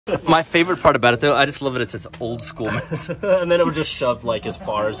My favorite part about it, though, I just love it. It says old school. And then it would just shove like as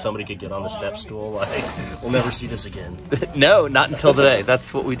far as somebody could get on the step stool. Like, we'll never see this again. No, not until today.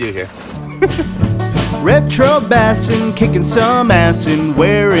 That's what we do here. Retro bassin', kicking some ass and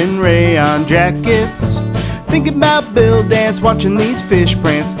wearing rayon jackets. Thinking about Bill Dance, watching these fish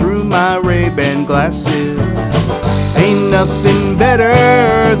prance through my Ray-Ban glasses. Ain't nothing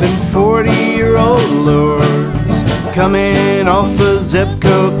better than 40-year-old lures coming off of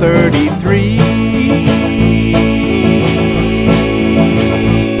Zepco 33.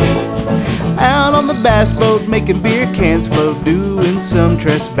 Out on the bass boat, making beer cans float, doing some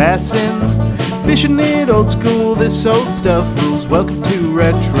trespassing. Fishing it old school, this old stuff rules. Welcome to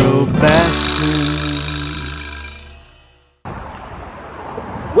Retro Bassin'.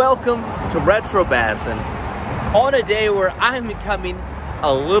 Welcome to Retro Bassin', on a day where I'm becoming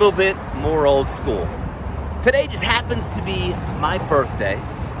a little bit more old school. Today just happens to be my birthday,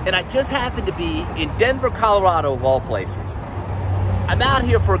 and I just happen to be in Denver, Colorado, of all places. I'm out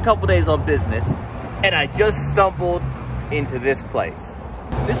here for a couple days on business, and I just stumbled into this place.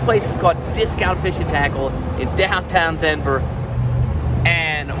 This place is called Discount Fishing Tackle in downtown Denver,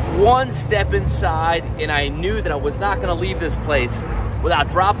 and one step inside, and I knew that I was not gonna leave this place without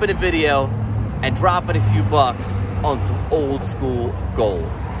dropping a video and dropping a few bucks on some old school gold.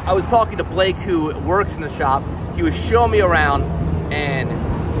 I was talking to Blake, who works in the shop. He was showing me around, and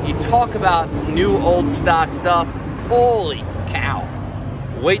you talk about new old stock stuff. Holy cow.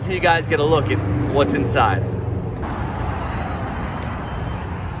 Wait till you guys get a look at what's inside.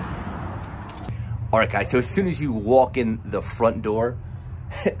 All right, guys, so as soon as you walk in the front door,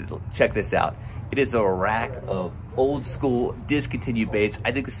 check this out. It is a rack of old school discontinued baits.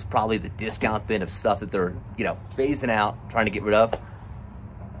 I think this is probably the discount bin of stuff that they're, phasing out, trying to get rid of.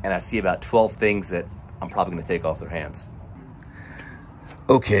 And I see about 12 things that I'm probably gonna take off their hands.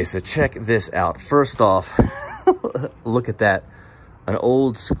 Okay, so check this out. First off, look at that. An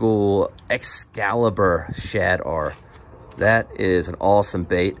old school Excalibur Shad R. That is an awesome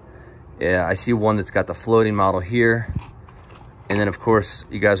bait. Yeah, I see one that's got the floating model here. And then, of course,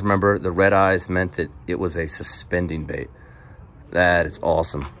 you guys remember the red eyes meant that it was a suspending bait. That is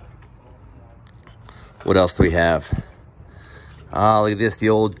awesome. What else do we have? Look at this, the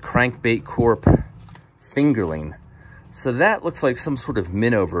old Crankbait Corp fingerling. So that looks like some sort of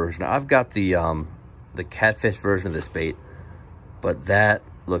minnow version. I've got the catfish version of this bait, but that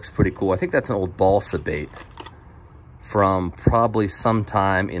looks pretty cool. I think that's an old balsa bait from probably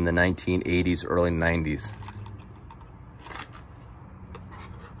sometime in the 1980s, early 90s.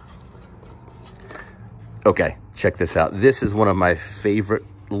 Okay, check this out. This is one of my favorite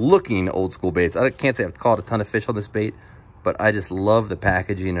looking old school baits. I can't say I've caught a ton of fish on this bait, but I just love the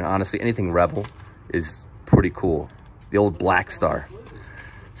packaging, and honestly, anything Rebel is pretty cool. The old Black Star.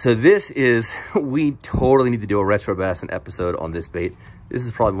 So this is, we totally need to do a Retro Bassin episode on this bait. This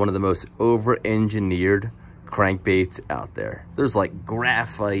is probably one of the most over-engineered crankbaits out there. There's like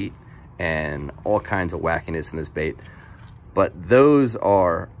graphite and all kinds of wackiness in this bait, but those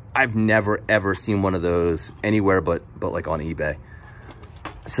are, I've never ever seen one of those anywhere but like on eBay.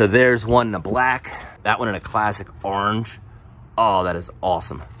 So there's one in a black, that one in a classic orange. Oh, that is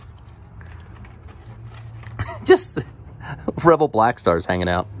awesome. Just Rebel Black Stars hanging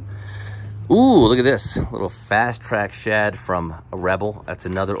out. Ooh, look at this little Fast Track Shad from a Rebel. That's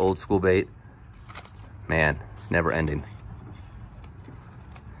another old school bait. Man, it's never ending.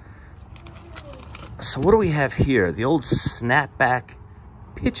 So what do we have here? The old Snapback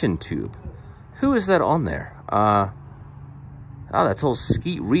Pitching Tube. Who is that on there? Oh, that's old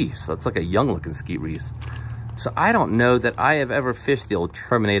Skeet Reese. That's like a young looking Skeet Reese. So I don't know that I have ever fished the old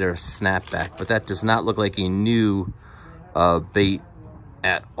Terminator Snapback, but that does not look like a new bait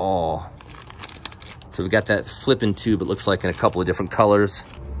at all. So we got that flipping tube, it looks like, in a couple of different colors.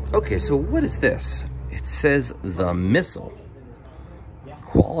 Okay, so what is this? It says The Missile.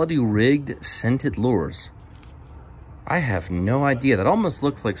 Quality rigged scented lures. I have no idea. That almost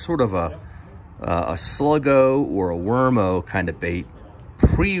looks like sort of a sluggo or a wormo kind of bait,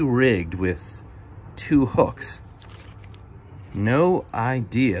 pre-rigged with 2 hooks. No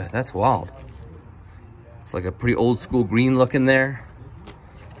idea. That's wild. It's like a pretty old school green look in there,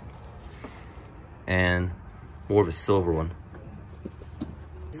 and more of a silver one.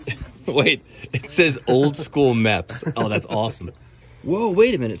 Wait, it says old school MEPS. Oh, that's awesome. Whoa,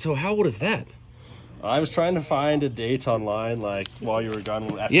 wait a minute. So how old is that? I was trying to find a date online, like, while you were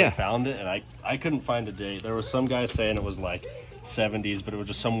gone after I found it, and I couldn't find a date. There was some guy saying it was like 70s, but it was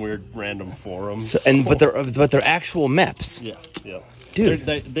just some weird random forum. So, but they're actual MEPS. Yeah, yeah. Dude.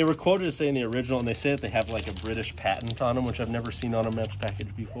 They were quoted as saying the original, and they say that they have like a British patent on them, which I've never seen on a MEPS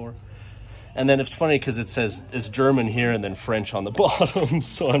package before. And then it's funny because it says it's German here and then French on the bottom,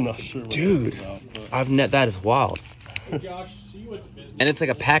 so I'm not sure what Dude, that's about, that is wild. And it's like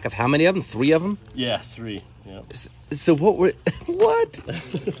a pack of how many of them? 3 of them? Yeah, 3. Yeah. So what?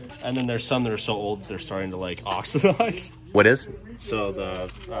 And then there's some that are so old they're starting to like oxidize. What is? So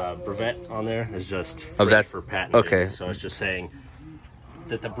the brevet on there is just French for patent. Okay. So it's just saying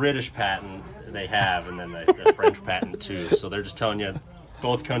that the British patent they have, and then the French patent too. So they're just telling you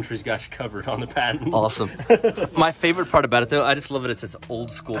both countries got you covered on the patent. Awesome. My favorite part about it, though, I just love it. It says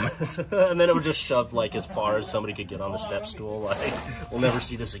old school. And then it was just shoved like as far as somebody could get on the step stool. Like, we'll never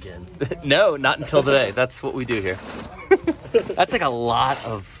see this again. No, not until today. That's what we do here. That's like a lot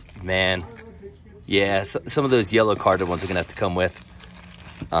of, man. Yeah, some of those yellow carded ones are going to have to come with.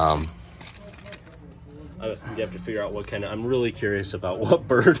 You have to figure out what kind of... I'm really curious about what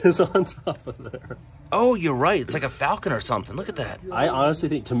bird is on top of there. Oh, you're right. It's like a falcon or something. Look at that. I honestly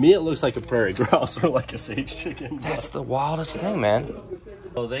think, to me, it looks like a prairie grouse or like a sage chicken. That's the wildest thing, man.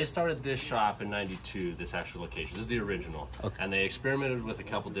 So they started this shop in '92, this actual location. This is the original. Okay. And they experimented with a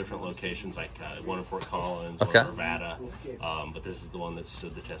couple different locations, like one in Fort Collins, one in Nevada. But this is the one that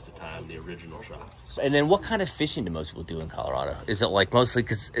stood the test of time, the original shop. And then what kind of fishing do most people do in Colorado? Is it like mostly,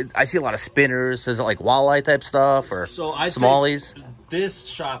 because I see a lot of spinners. Is it like walleye type stuff or smallies? This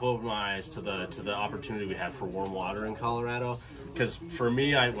shop opened my eyes to the opportunity we have for warm water in Colorado. Because for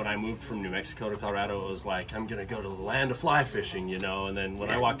me, when I moved from New Mexico to Colorado, it was like, I'm going to go to the land of fly fishing, you know? And then when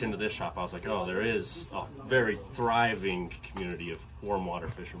I walked into this shop, I was like, oh, there is a very thriving community of warm water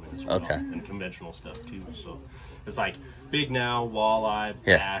fishermen as well. And conventional stuff, too. So it's like big now, walleye,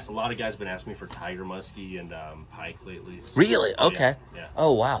 bass. A lot of guys have been asking me for tiger muskie and pike lately. So, really? Okay. Yeah.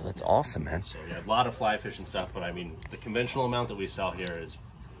 Oh, wow. That's awesome, man. So, yeah, a lot of fly fishing stuff. But, I mean, the conventional amount that we sell here is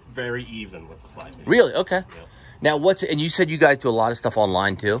very even with the fly fishing. Really? Okay. Yeah. Now, and you said you guys do a lot of stuff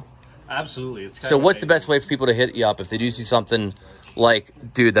online, too? Absolutely. It's so what's the best way for people to hit you up if they do see something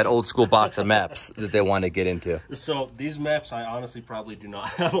like, dude, that old school box of maps that they want to get into? So these maps I honestly probably do not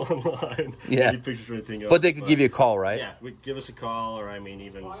have online. Yeah. Any pictures or anything but they could give you a call, right? Yeah, give us a call, or I mean,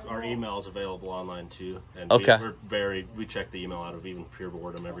 even our email is available online too. And we check the email out of even pure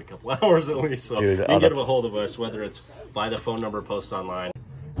boredom every couple hours at least. So dude, you can get a hold of us, whether it's by the phone number, post online.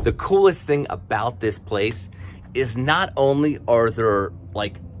 The coolest thing about this place is not only are there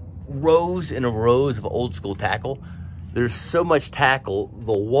like rows and rows of old school tackle, there's so much tackle,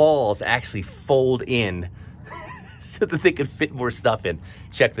 the walls actually fold in so that they can fit more stuff in.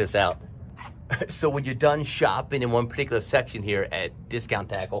 Check this out. So when you're done shopping in one particular section here at Discount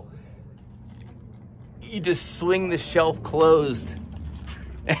Tackle, you just swing the shelf closed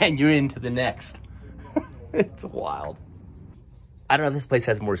and you're into the next. It's wild. I don't know if this place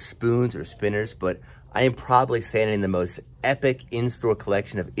has more spoons or spinners, but I am probably standing in the most epic in-store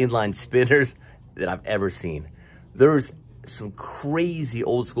collection of inline spinners that I've ever seen. There's some crazy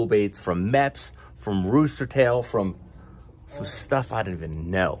old school baits from MEPS, from Rooster Tail, from some stuff I don't even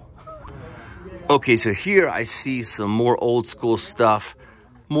know. Okay, so here I see some more old school stuff,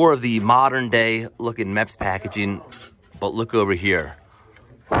 more of the modern day looking MEPS packaging, but look over here.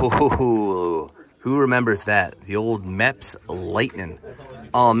 Ooh, who remembers that? The old MEPS Lightning.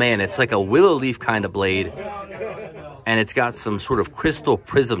 Oh man, it's like a willow leaf kind of blade, and it's got some sort of crystal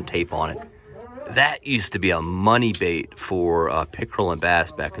prism tape on it. That used to be a money bait for pickerel and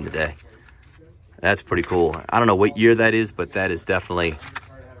bass back in the day. That's pretty cool. I don't know what year that is, but that is definitely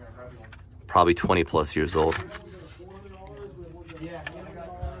probably 20 plus years old.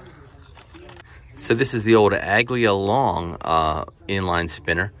 So this is the old Aglia Long inline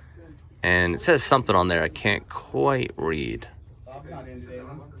spinner, and it says something on there I can't quite read.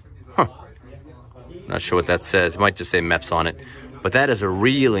 Huh. Not sure what that says. It might just say MEPS on it. But that is a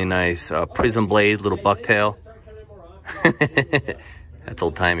really nice prism blade, little bucktail. That's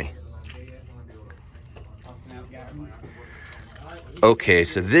old-timey. Okay,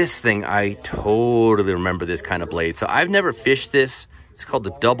 so this thing, I totally remember this kind of blade. So I've never fished this. It's called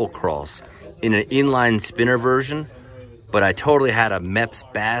the Double Cross in an inline spinner version. But I totally had a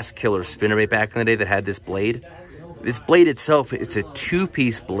MEPS Bass Killer spinnerbait back in the day that had this blade. This blade itself, it's a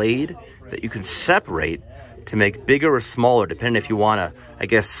two-piece blade that you can separate to make bigger or smaller, depending if you want to, I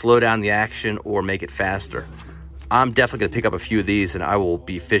guess, slow down the action or make it faster. I'm definitely going to pick up a few of these, and I will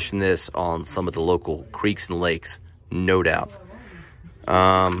be fishing this on some of the local creeks and lakes, no doubt.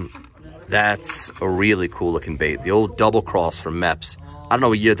 That's a really cool-looking bait. The old Double Cross from MEPS. I don't know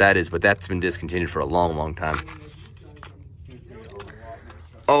what year that is, but that's been discontinued for a long, long time.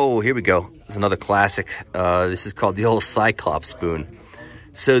 Oh, here we go. It's another classic. This is called the old Cyclops spoon.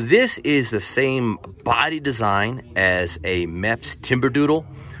 So this is the same body design as a Mepps Timberdoodle,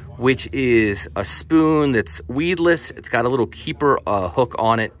 which is a spoon that's weedless. It's got a little keeper hook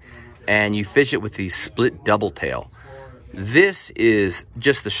on it, and you fish it with the split double tail. This is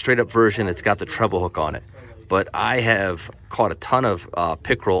just the straight up version that's got the treble hook on it. But I have caught a ton of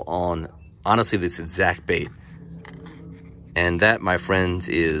pickerel on, honestly, this exact bait. And that, my friends,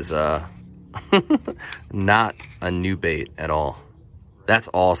 is not a new bait at all. That's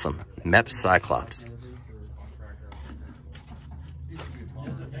awesome. Mepps Cyclops.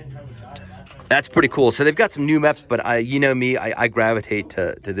 That's pretty cool. So they've got some new Mepps, but you know me, I gravitate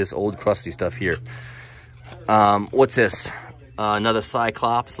to this old crusty stuff here. What's this? Another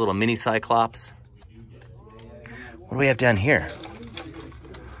Cyclops, little mini Cyclops. What do we have down here?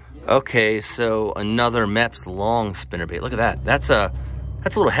 Okay, so another Mepps long spinnerbait. Look at that. That's a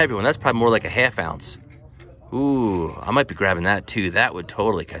little heavy one. That's probably more like a 1/2 ounce. Ooh, I might be grabbing that too. That would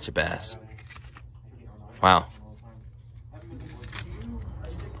totally catch a bass. Wow.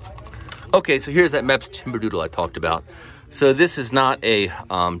 Okay, so here's that Mepps Timberdoodle I talked about. So this is not a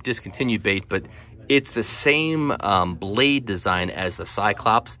discontinued bait, but it's the same blade design as the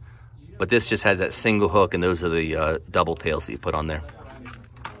Cyclops, but this just has that single hook, and those are the double tails that you put on there.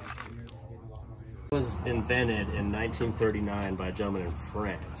 It was invented in 1939 by a gentleman in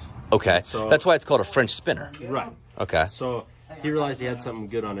France. Okay, so that's why it's called a French spinner. Right. Okay. So he realized he had something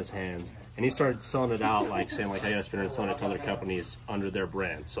good on his hands, and he started selling it out, like saying, like, I got a spinner, and selling it to other companies under their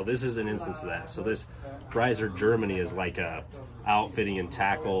brand. So this is an instance of that. So this Breiser Germany is like a outfitting and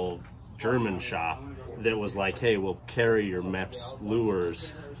tackle German shop that was like, hey, we'll carry your Mepps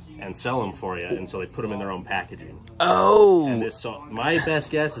lures and sell them for you, and so they put them in their own packaging. Oh. And this, so my best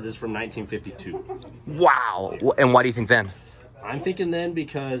guess is this from 1952. Wow. And why do you think then? I'm thinking then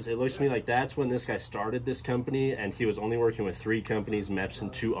because it looks to me like that's when this guy started this company, and he was only working with 3 companies, Mepps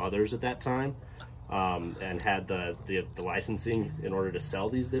and 2 others at that time, and had the licensing in order to sell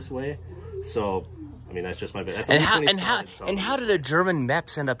these this way. So, I mean, that's just my bet. And how did a German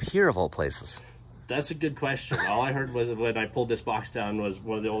Mepps end up here of all places? That's a good question. All I heard was when I pulled this box down was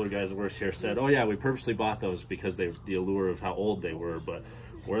one of the older guys that works here said, "Oh yeah, we purposely bought those because the allure of how old they were, but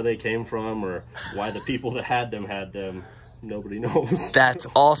where they came from or why the people that had them." Nobody knows." That's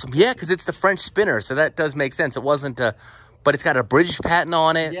awesome. Yeah, because it's the French spinner, so that does make sense. It wasn't but it's got a British patent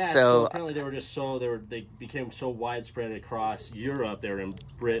on it. Yeah, so apparently they were just they became so widespread across Europe. They were in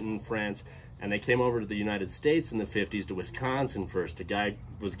Britain, France, and they came over to the United States in the 50s to Wisconsin first. A guy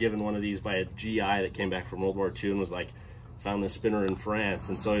was given one of these by a GI that came back from World War II and was like, found this spinner in France,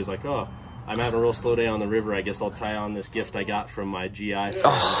 and so he's like, oh, I'm having a real slow day on the river. I guess I'll tie on this gift I got from my GI friend.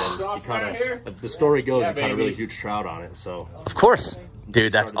 And he caught the story goes, he caught a really huge trout on it. So of course,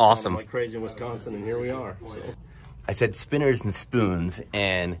 dude, that's awesome. Like crazy in Wisconsin, and here we are. So. I said spinners and spoons,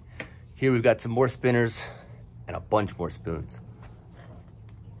 and here we've got some more spinners and a bunch more spoons.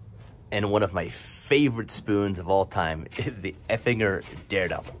 And one of my favorite spoons of all time, the Effinger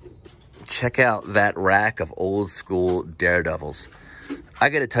Daredevil. Check out that rack of old school Daredevils. I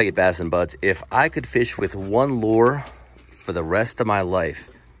gotta tell you, Bass and Buds, if I could fish with one lure for the rest of my life,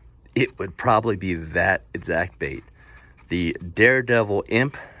 it would probably be that exact bait. The Daredevil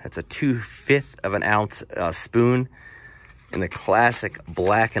Imp, that's a 2/5 of an ounce spoon in the classic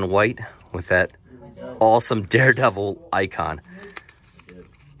black and white with that awesome Daredevil icon.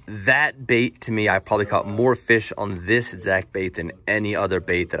 That bait, to me, I probably caught more fish on this exact bait than any other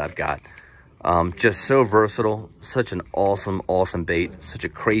bait that I've got. Just so versatile, such an awesome, awesome bait, such a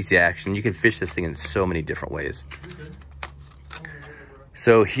crazy action. You can fish this thing in so many different ways.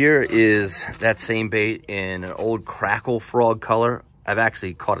 So here is that same bait in an old crackle frog color. I've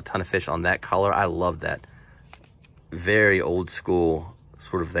actually caught a ton of fish on that color. I love that. Very old school,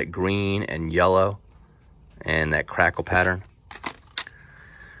 sort of that green and yellow and that crackle pattern.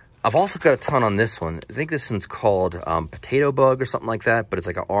 I've also got a ton on this one. I think this one's called Potato Bug or something like that, but it's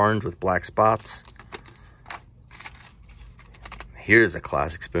like an orange with black spots. Here's a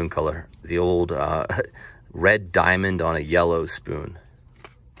classic spoon color. The old red diamond on a yellow spoon.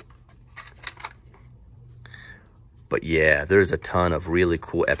 But yeah, there's a ton of really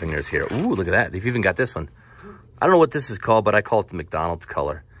cool Effingers here. Ooh, look at that. They've even got this one. I don't know what this is called, but I call it the McDonald's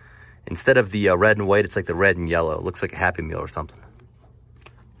color. Instead of the red and white, it's like the red and yellow. It looks like a Happy Meal or something.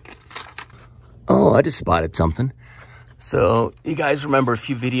 Oh, I just spotted something. So you guys remember a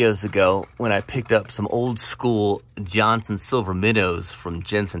few videos ago when I picked up some old school Johnson Silver Minnows from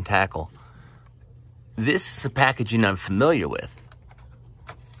Jensen Tackle. This is a packaging I'm familiar with.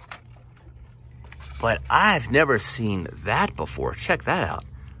 But I've never seen that before. Check that out.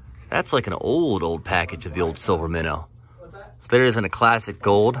 That's like an old package of the old silver minnow. So there isn't a classic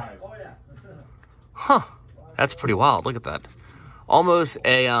gold. Huh, that's pretty wild. Look at that. Almost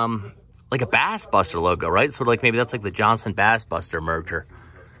a, like a Bass Buster logo, right? Sort of like maybe that's like the Johnson Bass Buster merger.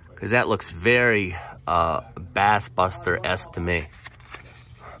 Because that looks very Bass Buster-esque to me.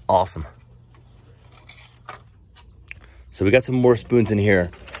 Awesome. So we got some more spoons in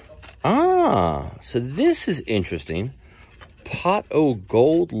here. Ah, so this is interesting. Pot O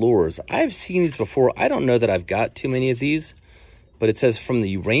Gold Lures. I've seen these before. I don't know that I've got too many of these, but it says from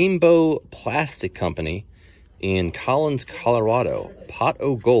the Rainbow Plastic Company in Collins, Colorado. Pot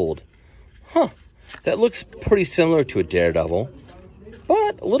O Gold. Huh. That looks pretty similar to a Daredevil,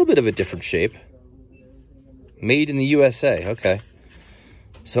 but a little bit of a different shape. Made in the USA. Okay.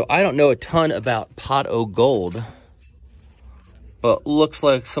 So I don't know a ton about Pot O Gold, but looks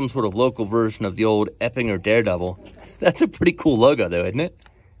like some sort of local version of the old Eppinger Daredevil. That's a pretty cool logo, though, isn't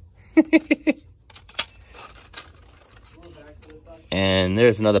it? And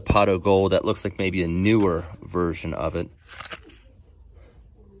there's another Pot O Gold that looks like maybe a newer version of it.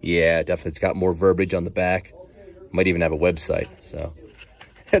 Yeah, definitely. It's got more verbiage on the back. Might even have a website. So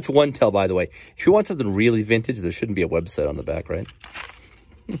that's one tell, by the way. If you want something really vintage, there shouldn't be a website on the back, right?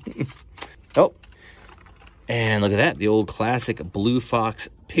 Oh, and look at that. The old classic Blue Fox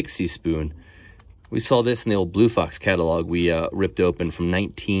Pixie Spoon. We saw this in the old Blue Fox catalog we ripped open from I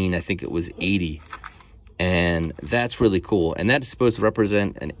think it was 80. And that's really cool. And that's supposed to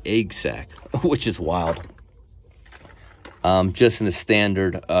represent an egg sack, which is wild. Just in the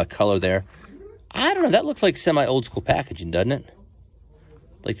standard color there. I don't know, that looks like semi-old school packaging, doesn't it?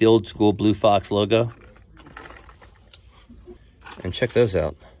 Like the old school Blue Fox logo. And check those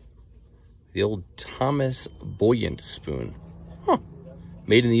out. The old Thomas Buoyant Spoon. Huh.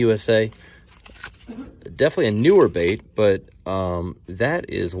 Made in the USA. Definitely a newer bait, but that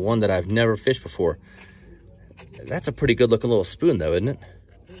is one that I've never fished before. That's a pretty good looking little spoon though, isn't it?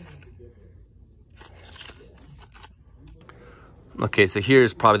 Okay, so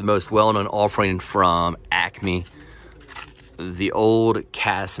here's probably the most well-known offering from Acme. The old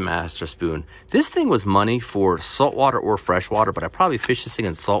Castmaster spoon. This thing was money for saltwater or freshwater, but I probably fish this thing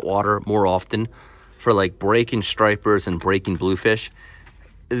in saltwater more often for like breaking stripers and breaking bluefish.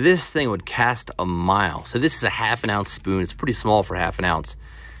 This thing would cast a mile. So this is a 1/2 ounce spoon. It's pretty small for 1/2 ounce.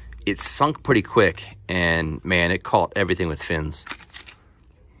 It sunk pretty quick, and man, it caught everything with fins.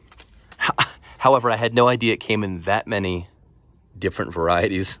 However, I had no idea it came in that many different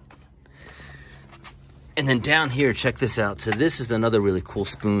varieties. And then down here, check this out. So this is another really cool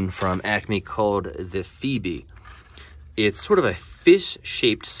spoon from Acme called the Phoebe. It's sort of a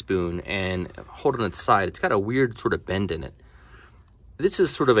fish-shaped spoon, and hold on its side, it's got a weird sort of bend in it. This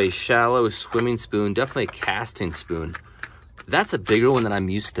is sort of a shallow swimming spoon, definitely a casting spoon. That's a bigger one than I'm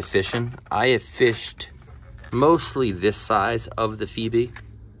used to fishing. I have fished mostly this size of the Phoebe,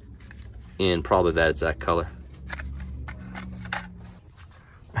 and probably that exact color.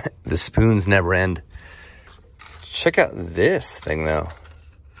 The spoons never end. Check out this thing though.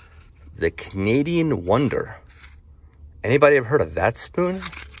 The Canadian Wonder. Anybody ever heard of that spoon?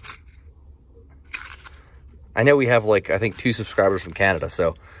 I know we have like, I think 2 subscribers from Canada,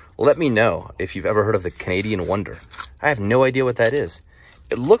 so let me know if you've ever heard of the Canadian Wonder. I have no idea what that is.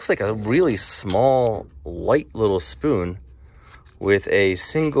 It looks like a really small, light little spoon with a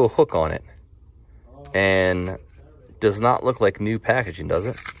single hook on it. And does not look like new packaging, does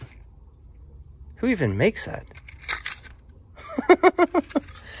it? Who even makes that?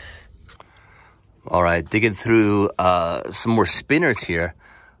 All right, digging through some more spinners here.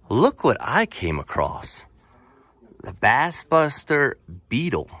 Look what I came across. The Bass Buster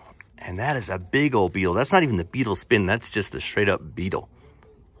Beetle. And that is a big old beetle. That's not even the beetle spin. That's just the straight up beetle.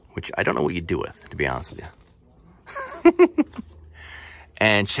 Which I don't know what you do with, to be honest with you.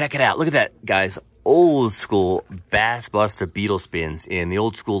 And check it out. Look at that, guys. Old school Bass Buster Beetle spins in the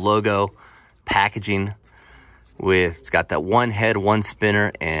old school logo packaging. It's got that 1 head, 1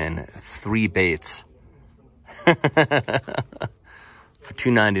 spinner, and 3 baits. For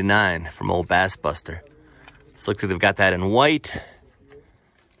 $2.99 from old Bass Buster. So looks like they've got that in white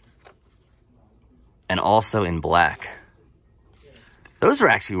and also in black. Those are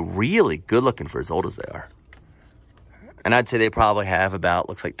actually really good looking for as old as they are. And I'd say they probably have about,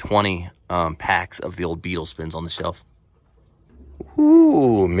 looks like 20 packs of the old Beetle spins on the shelf.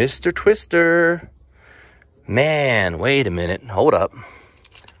 Ooh, Mr. Twister. Man, wait a minute. Hold up.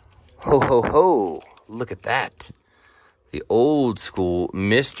 Ho, ho, ho. Look at that. The old school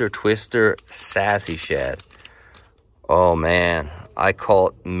Mr. Twister Sassy Shad. Oh, man. I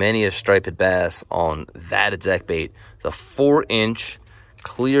caught many a striped bass on that exact bait. The 4-inch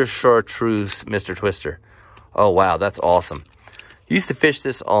Clear chartreuse Mr. Twister. Oh, wow, that's awesome. Used to fish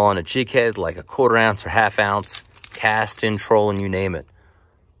this on a jig head, like a 1/4 ounce or 1/2 ounce, casting, trolling, you name it.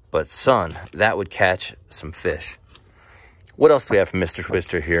 But son, that would catch some fish. What else do we have from Mr.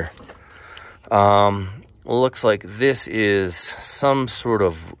 Twister here? Looks like this is some sort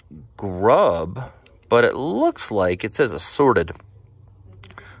of grub, but it looks like, it says assorted,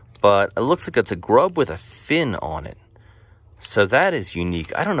 but it looks like it's a grub with a fin on it. So that is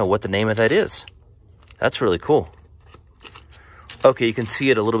unique. I don't know what the name of that is. That's really cool. Okay, you can see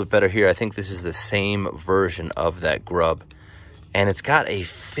it a little bit better here. I think this is the same version of that grub. And it's got a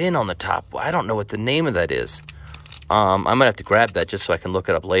fin on the top. I don't know what the name of that is. I'm going to have to grab that just so I can look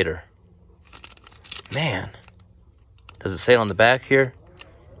it up later. Man. Does it say it on the back here?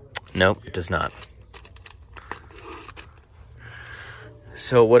 Nope, it does not.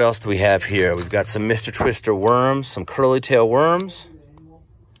 So what else do we have here? We've got some Mr. Twister worms, some curly tail worms.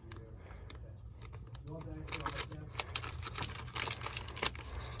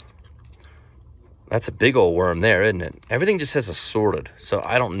 That's a big old worm there, isn't it? Everything just says assorted, so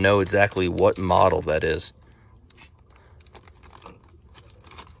I don't know exactly what model that is.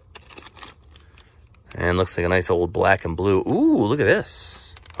 And looks like a nice old black and blue. Ooh, look at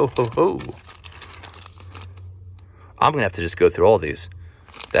this. Ho, ho, ho. I'm going to have to just go through all these.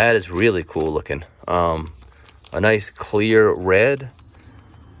 That is really cool looking. A nice clear red.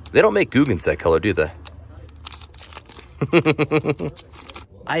 They don't make Googans that color, do they?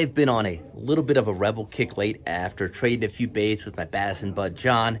 I've been on a little bit of a rebel kick late after trading a few baits with my BASSIN bud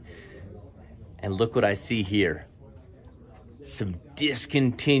John. And look what I see here. Some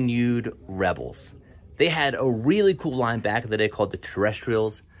discontinued rebels. They had a really cool line back in the day called the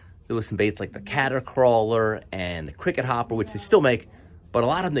terrestrials. There was some baits like the catercrawler and the cricket hopper, which they still make, but a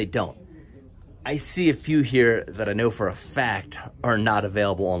lot of them they don't. I see a few here that I know for a fact are not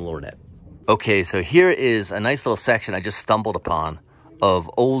available on LureNet. Okay, so here is a nice little section I just stumbled upon of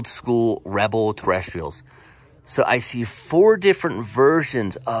old school rebel terrestrials. So I see 4 different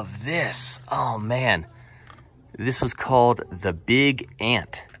versions of this. Oh man, this was called the Big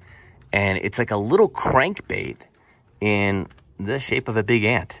Ant. And it's like a little crankbait in the shape of a big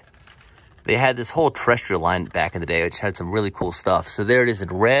ant. They had this whole terrestrial line back in the day, which had some really cool stuff. So there it is in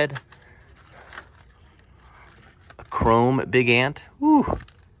red. A chrome big ant. Woo.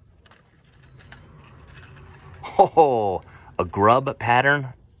 Oh, a grub pattern.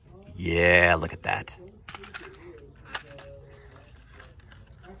 Yeah, look at that.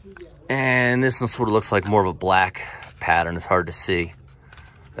 And this one sort of looks like more of a black pattern. It's hard to see.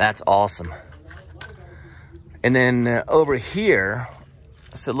 That's awesome. And then over here,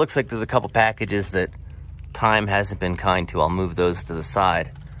 so it looks like there's a couple packages that time hasn't been kind to. I'll move those to the side.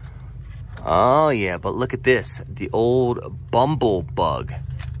 Oh yeah, but look at this, the old Bumblebug.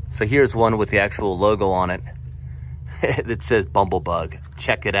 So here's one with the actual logo on it that says Bumblebug.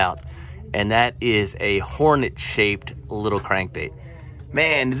 Check it out. And that is a hornet-shaped little crankbait.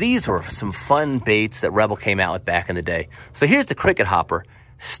 Man, these were some fun baits that Rebel came out with back in the day. So here's the cricket hopper.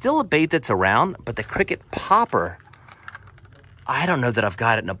 Still a bait that's around, but the cricket popper, I don't know that I've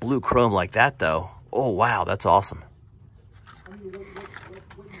got it in a blue chrome like that, though. Oh, wow, that's awesome.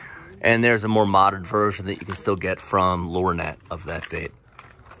 And there's a more modern version that you can still get from LureNet of that bait.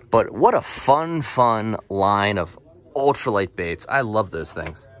 But what a fun line of ultralight baits. I love those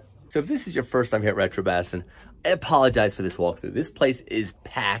things. So if this is your first time here at Retro Bassin, I apologize for this walkthrough. This place is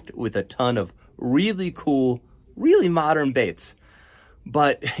packed with a ton of really cool, really modern baits.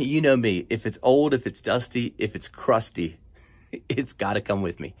 But you know me, if it's old, if it's dusty, if it's crusty, it's got to come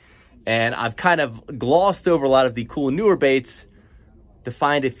with me. And I've kind of glossed over a lot of the cool newer baits to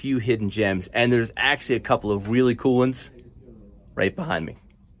find a few hidden gems. And there's actually a couple of really cool ones right behind me.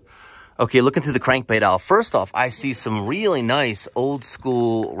 Okay, looking through the crankbait aisle. First off, I see some really nice old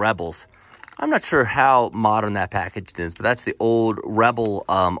school Rebels. I'm not sure how modern that package is, but that's the old Rebel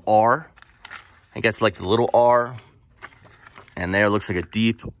R. I guess like the little R. And there looks like a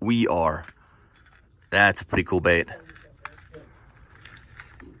deep wee R. That's a pretty cool bait.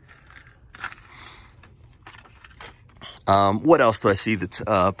 What else do I see that's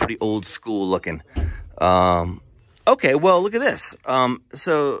pretty old school looking? Okay, well, look at this.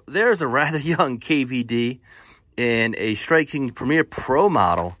 So there's a rather young KVD in a Strike King Premier Pro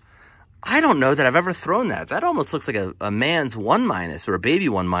model. I don't know that I've ever thrown that. That almost looks like a man's 1- or a baby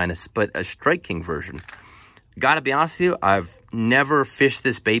 1-, but a Strike King version. Gotta be honest with you, I've never fished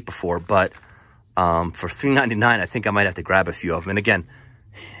this bait before, but for $3.99, I think I might have to grab a few of them. And again,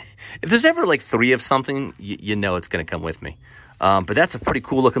 if there's ever like 3 of something, you know it's going to come with me. But that's a pretty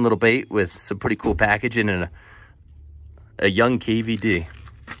cool looking little bait with some pretty cool packaging and A young KVD.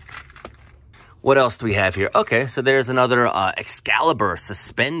 What else do we have here? Okay, so there's another Excalibur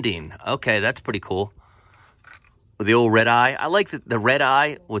suspending. Okay, that's pretty cool. With the old red eye. I like that the red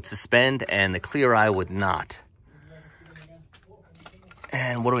eye would suspend and the clear eye would not.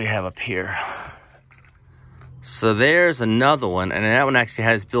 And what do we have up here? So there's another one, and that one actually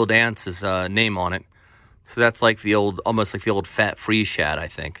has Bill Dance's name on it. So that's like the old, almost like the old Fat Free Shad, I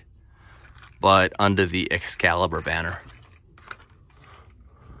think. But under the Excalibur banner.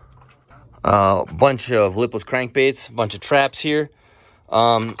 Bunch of lipless crankbaits, a bunch of traps here.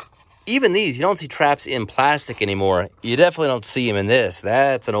 Even these, you don't see traps in plastic anymore. You definitely don't see them in this.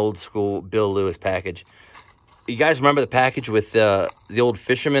 That's an old school Bill Lewis package. You guys remember the package with the old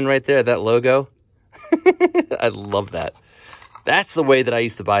fisherman right there, that logo? I love that. That's the way that I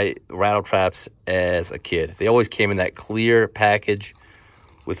used to buy rattle traps as a kid. They always came in that clear package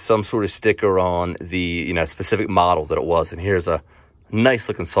with some sort of sticker on the specific model that it was. And here's a nice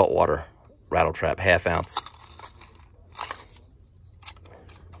looking saltwater rattle trap, 1/2 ounce.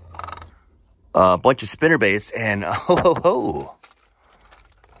 A bunch of spinner baits and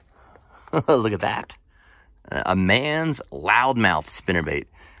look at that. A man's loudmouth spinnerbait.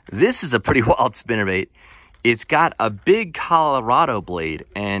 This is a pretty wild spinnerbait. It's got a big Colorado blade,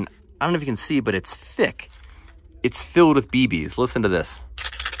 and I don't know if you can see, but it's thick. It's filled with BBs. Listen to this.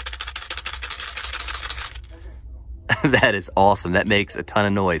 That is awesome. That makes a ton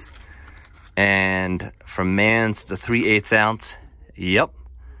of noise. And from man's to 3/8 ounce. Yep.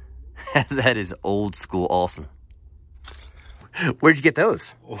 That is old school awesome. Where'd you get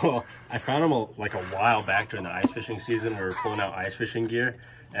those? Well, I found them like a while back during the ice fishing season. We were pulling out ice fishing gear,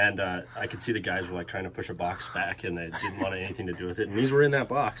 and I could see the guys were like trying to push a box back, and they didn't want anything to do with it. And these were in that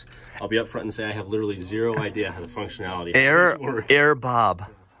box. I'll be up front and say I have literally zero idea how the functionality. Air Bob.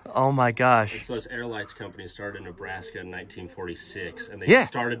 Oh my gosh. So this Airlights company started in Nebraska in 1946, and they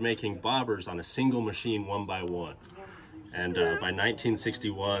started making bobbers on a single machine, 1 by 1. And by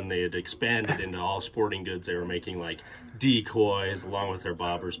 1961, they had expanded into all sporting goods. They were making like decoys along with their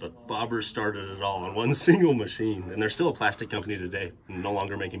bobbers, but bobbers started it all on one single machine. And they're still a plastic company today, no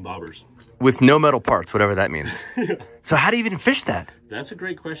longer making bobbers. With no metal parts, whatever that means. So how do you even fish that? That's a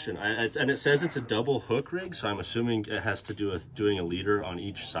great question. And it says it's a double hook rig, so I'm assuming it has to do with doing a leader on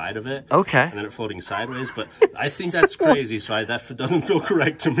each side of it. Okay. And then it floating sideways, but I think that's crazy, so that doesn't feel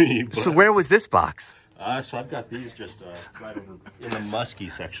correct to me. But. So where was this box? So I've got these just right over in the musky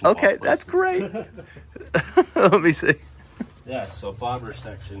section. Okay, that's great. Let me see. Yeah, so bobber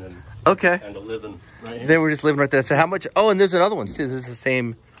section and kind of living right here. They were just living right there. So how much? Oh, and there's another one too. This is the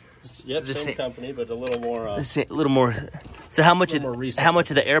same. Yep, same company, but a little more. A little more. So how much? How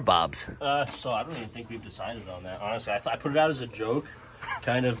much of the air bobs? So I don't even think we've decided on that. Honestly, I put it out as a joke.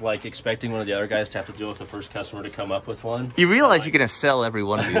 Kind of like expecting one of the other guys to have to deal with the first customer to come up with one. You realize you're going to sell every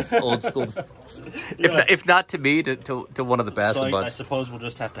one of these old school, if not to me, to one of the Bassin buds. I suppose we'll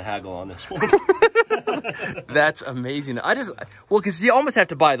just have to haggle on this one. That's amazing. Because you almost have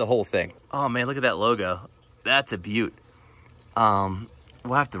to buy the whole thing. Oh man, look at that logo. That's a beaut. We'll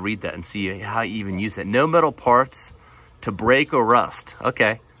have to read that and see how you even use it. No metal parts to break or rust.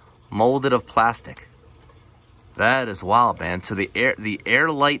 Okay, molded of plastic. That is wild, man. So the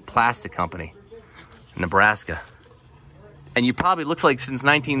Airlight Plastic Company, Nebraska. And you probably, looks like since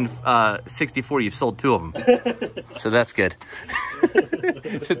 1964, you've sold 2 of them. So that's good.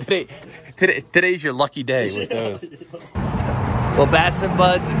 So today's your lucky day with those. Well, Bassin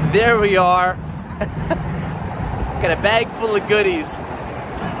buds, there we are. Got a bag full of goodies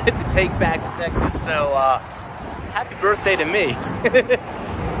to take back to Texas. So happy birthday to me.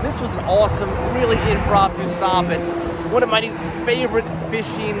 This was an awesome, really impromptu stop at one of my new favorite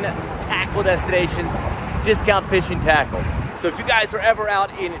fishing tackle destinations, Discount Fishing Tackle. So if you guys are ever out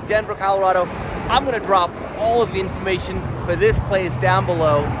in Denver, Colorado, I'm gonna drop all of the information for this place down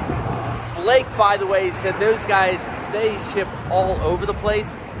below. Blake, by the way, said those guys, they ship all over the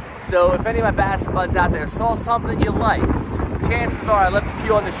place. So if any of my Bassin buds out there saw something you liked, chances are I left a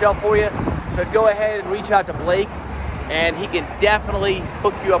few on the shelf for you. So go ahead and reach out to Blake, and he can definitely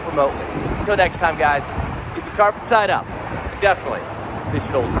hook you up remotely. Until next time, guys, keep the carpet side up. Definitely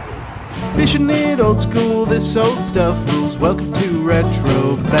fishing old school. Fishing it old school, this old stuff rules. Welcome to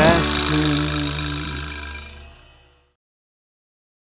Retro Bassin.